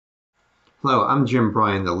Hello, I'm Jim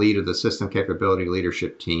Broyan, the lead of the System Capability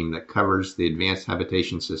Leadership Team that covers the Advanced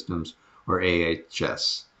Habitation Systems, or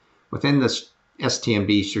AHS. Within the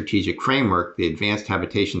STMD strategic framework, the Advanced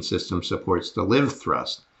Habitation System supports the LIVE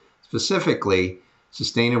thrust, specifically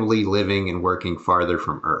sustainably living and working farther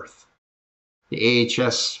from Earth. The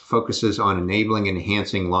AHS focuses on enabling and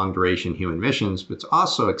enhancing long-duration human missions, but it's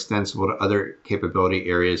also extensible to other capability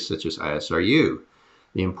areas such as ISRU.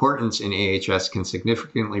 The importance in AHS can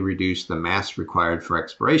significantly reduce the mass required for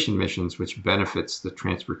exploration missions, which benefits the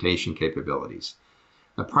transportation capabilities.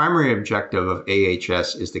 The primary objective of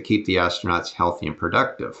AHS is to keep the astronauts healthy and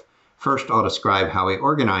productive. First, I'll describe how we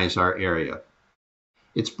organize our area.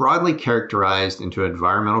 It's broadly characterized into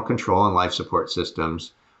environmental control and life support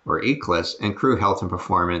systems, or ECLS, and crew health and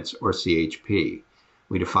performance, or CHP.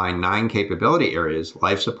 We define 9 capability areas: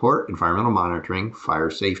 life support, environmental monitoring, fire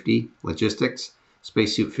safety, logistics,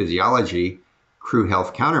 spacesuit physiology, crew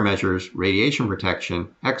health countermeasures, radiation protection,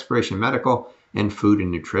 exploration medical, and food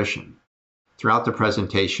and nutrition. Throughout the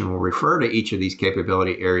presentation, we'll refer to each of these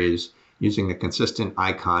capability areas using the consistent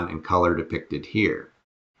icon and color depicted here.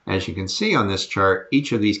 As you can see on this chart,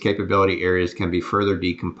 each of these capability areas can be further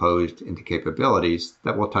decomposed into capabilities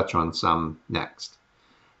that we'll touch on some next.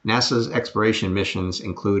 NASA's exploration missions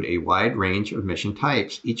include a wide range of mission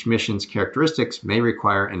types. Each mission's characteristics may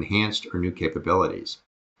require enhanced or new capabilities.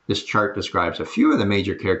 This chart describes a few of the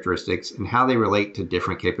major characteristics and how they relate to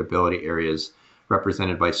different capability areas,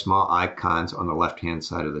 represented by small icons on the left-hand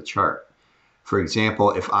side of the chart. For example,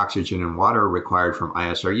 if oxygen and water are required from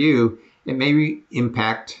ISRU, it may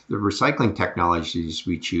impact the recycling technologies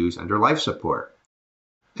we choose under life support.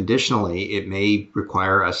 Additionally, it may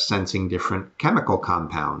require us sensing different chemical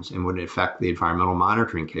compounds and would affect the environmental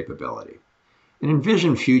monitoring capability. An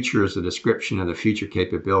envisioned future is a description of the future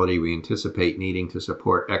capability we anticipate needing to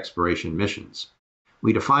support exploration missions.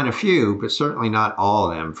 We define a few, but certainly not all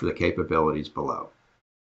of them for the capabilities below.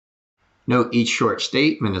 Note each short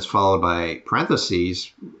statement is followed by parentheses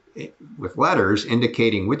with letters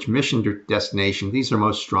indicating which mission destination these are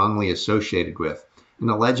most strongly associated with, and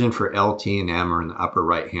the legend for L, T, and M are in the upper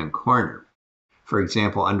right-hand corner. For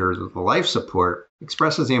example, under the life support,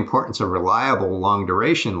 expresses the importance of reliable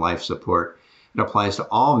long-duration life support. It applies to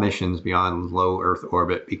all missions beyond low Earth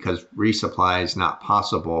orbit because resupply is not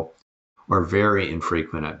possible or very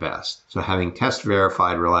infrequent at best. So having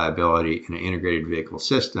test-verified reliability in an integrated vehicle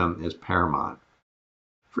system is paramount.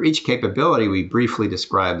 For each capability, we briefly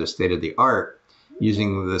describe the state-of-the-art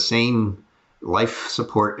using the same life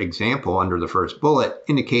support example under the first bullet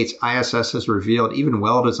indicates ISS has revealed even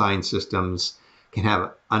well-designed systems can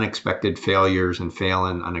have unexpected failures and fail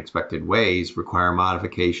in unexpected ways, require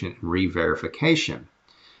modification and re-verification.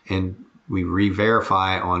 And we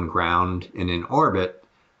re-verify on ground and in orbit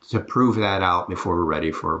to prove that out before we're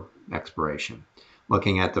ready for exploration.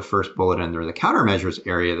 Looking at the first bullet under the countermeasures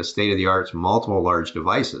area, the state-of-the-art's multiple large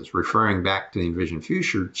devices, referring back to the Envisioned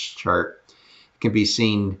Future chart, can be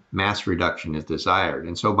seen mass reduction is desired.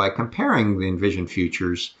 And so by comparing the envisioned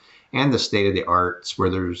futures and the state-of-the-arts where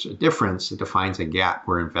there's a difference, it defines a gap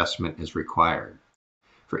where investment is required.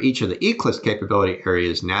 For each of the ECLS capability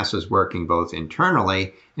areas, NASA is working both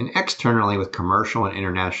internally and externally with commercial and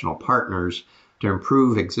international partners to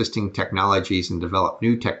improve existing technologies and develop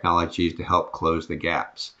new technologies to help close the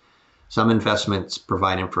gaps. Some investments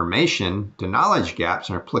provide information to knowledge gaps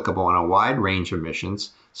and are applicable on a wide range of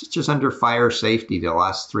missions, such as under fire safety. The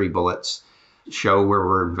last 3 bullets show where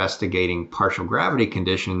we're investigating partial gravity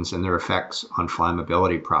conditions and their effects on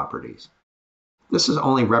flammability properties. This is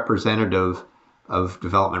only representative of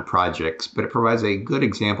development projects, but it provides a good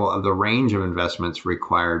example of the range of investments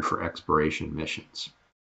required for exploration missions.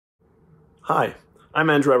 Hi, I'm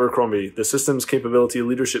Andrew Abercrombie, the Systems Capability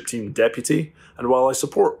Leadership Team Deputy, and while I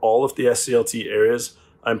support all of the SCLT areas,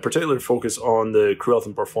 I'm particularly focused on the crew health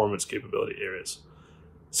and performance capability areas.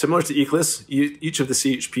 Similar to ECLS, each of the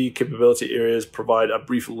CHP capability areas provide a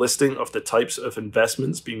brief listing of the types of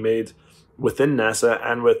investments being made within NASA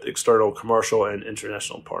and with external commercial and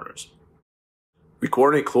international partners. We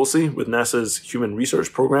coordinate closely with NASA's Human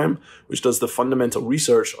Research Program, which does the fundamental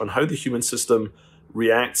research on how the human system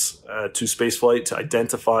reacts to spaceflight to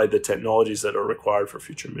identify the technologies that are required for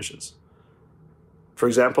future missions. For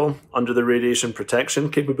example, under the radiation protection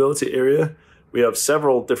capability area, we have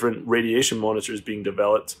several different radiation monitors being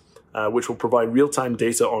developed, which will provide real-time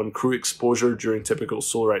data on crew exposure during typical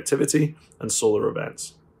solar activity and solar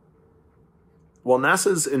events. While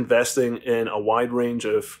NASA's investing in a wide range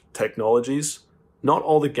of technologies, not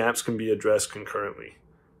all the gaps can be addressed concurrently.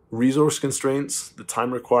 Resource constraints, the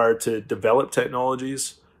time required to develop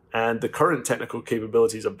technologies, and the current technical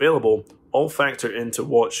capabilities available all factor into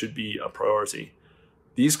what should be a priority.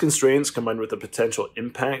 These constraints, combined with the potential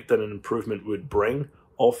impact that an improvement would bring,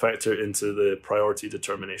 all factor into the priority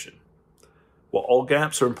determination. While all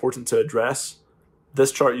gaps are important to address,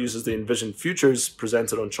 this chart uses the envisioned futures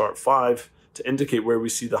presented on chart 5 to indicate where we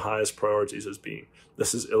see the highest priorities as being.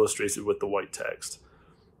 This is illustrated with the white text.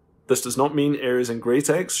 This does not mean areas in gray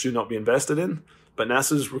text should not be invested in, but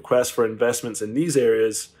NASA's request for investments in these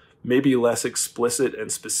areas may be less explicit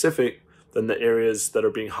and specific than the areas that are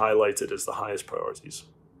being highlighted as the highest priorities.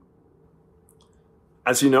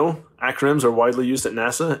 As you know, acronyms are widely used at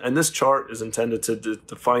NASA, and this chart is intended to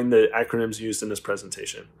define the acronyms used in this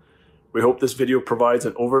presentation. We hope this video provides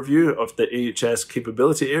an overview of the AHS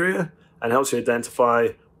capability area and helps you identify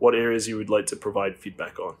what areas you would like to provide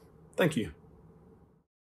feedback on. Thank you.